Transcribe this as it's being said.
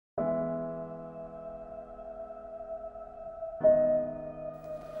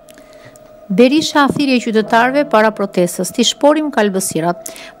Berisha thirrje qytetarëve para protestës, ti shporrim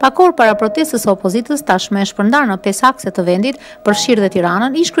kalbësirat. Pak orë para protestës së opozitës tashmë e shpërndar në 5 akse të vendit, përfshirë dhe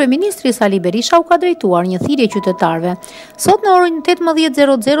Tiranën, ish-kryeministri Sali Berisha u ka drejtuar një thirrje qytetarëve. Sot në orën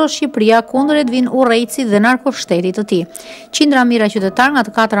 18:00 Shqipëria kundër Edvin Urrejcit dhe narkoshtetit të tij. Qindra mijëra qytetarë nga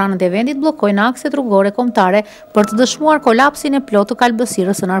të 4 anët e vendit bllokojnë akset rrugore kombëtare për të dëshmuar kolapsin e plotë të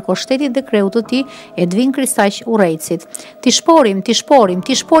kalbësirës së narkoshtetit dhe kreut të tij Edvin Urrejcit. Ti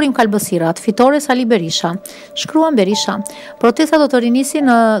shporrim kalbësirat. Fitore Sali Berisha. Shkruan Berisha. Protesta do të nisi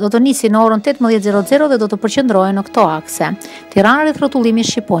në orën 18:00 dhe do të përqendrohen në këto akse. Tirana rreth rrotullimi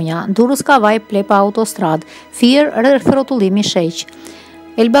Shqiponja, Durrës Kavaj Plepa autostrad, Fier rreth rrotullimi Sheq,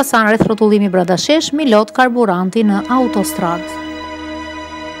 Elbasan rreth rrotullimi Bradashesh, Milot karburanti në autostrad.